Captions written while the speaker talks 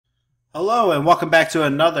Hello and welcome back to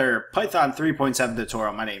another Python 3.7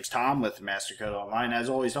 tutorial. My name is Tom with MasterCode Online. As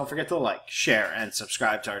always, don't forget to like, share, and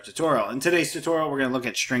subscribe to our tutorial. In today's tutorial, we're going to look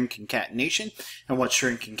at string concatenation. And what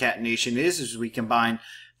string concatenation is we combine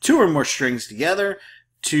two or more strings together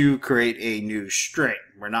to create a new string.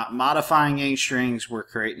 We're not modifying any strings, we're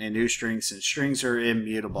creating a new string since strings are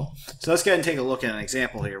immutable. So let's go ahead and take a look at an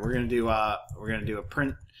example here. We're going to do a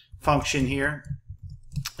print function here,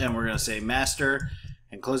 and we're going to say master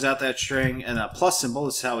and close out that string, and a plus symbol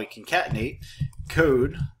is how we concatenate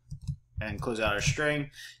code and close out our string,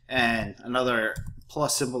 and another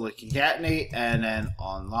plus symbol to concatenate, and then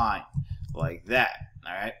online like that.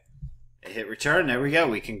 Alright, hit return. There we go.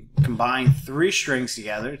 We can combine three strings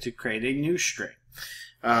together to create a new string.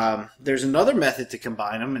 There's another method to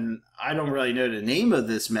combine them, and I don't really know the name of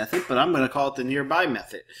this method, but I'm going to call it the nearby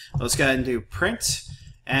method. Let's go ahead and do print,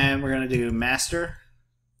 and we're going to do master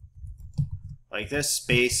like this,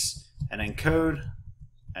 space, and then code,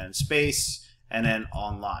 and space, and then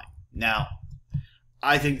online. Now,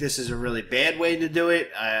 I think this is a really bad way to do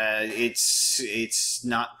it. It's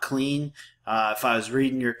not clean. If I was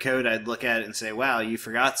reading your code, I'd look at it and say, wow, you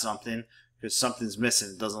forgot something, because something's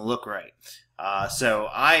missing. It doesn't look right. So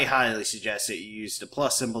I highly suggest that you use the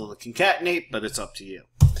plus symbol to concatenate, but it's up to you.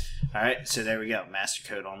 Alright, so there we go, master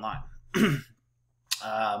code online.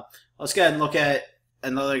 Let's go ahead and look at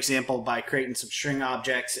another example by creating some string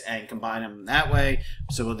objects and combine them that way.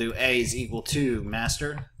 So we'll do A is equal to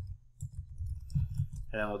master,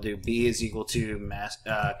 and then we'll do B is equal to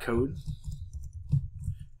code,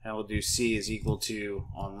 and we'll do C is equal to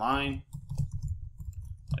online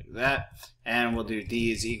like that, and we'll do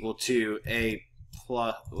D is equal to A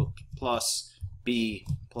plus B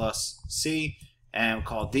plus C, and we'll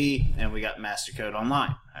call D, and we got master code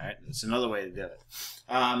online. Alright, that's another way to do it.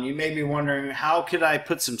 You may be wondering, how could I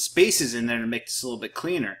put some spaces in there to make this a little bit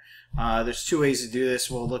cleaner? There's two ways to do this.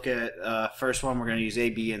 We'll look at first one. We're going to use A,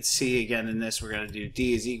 B, and C. Again, in this, we're going to do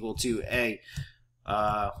D is equal to A.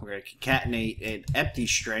 We're going to concatenate an empty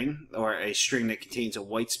string, or a string that contains a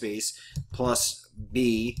white space, plus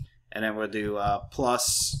B, and then we'll do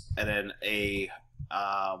plus, and then a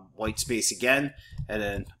white space again, and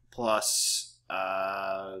then plus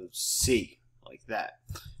C, like that,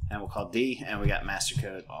 and we'll call D, and we got master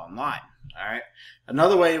code online. Alright,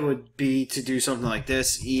 another way would be to do something like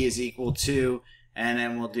this. E is equal to, and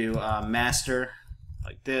then we'll do master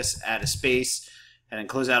like this, add a space, and then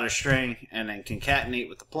close out our string, and then concatenate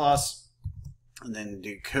with the plus, and then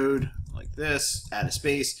do code like this, add a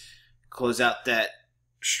space, close out that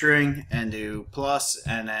string, and do plus,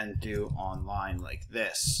 and then do online like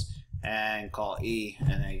this, and call E,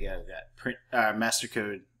 and then you got that print master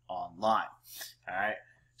code online. Alright,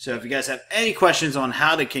 so if you guys have any questions on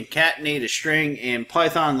how to concatenate a string in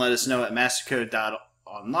Python, let us know at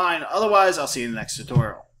mastercode.online. Otherwise, I'll see you in the next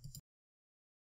tutorial.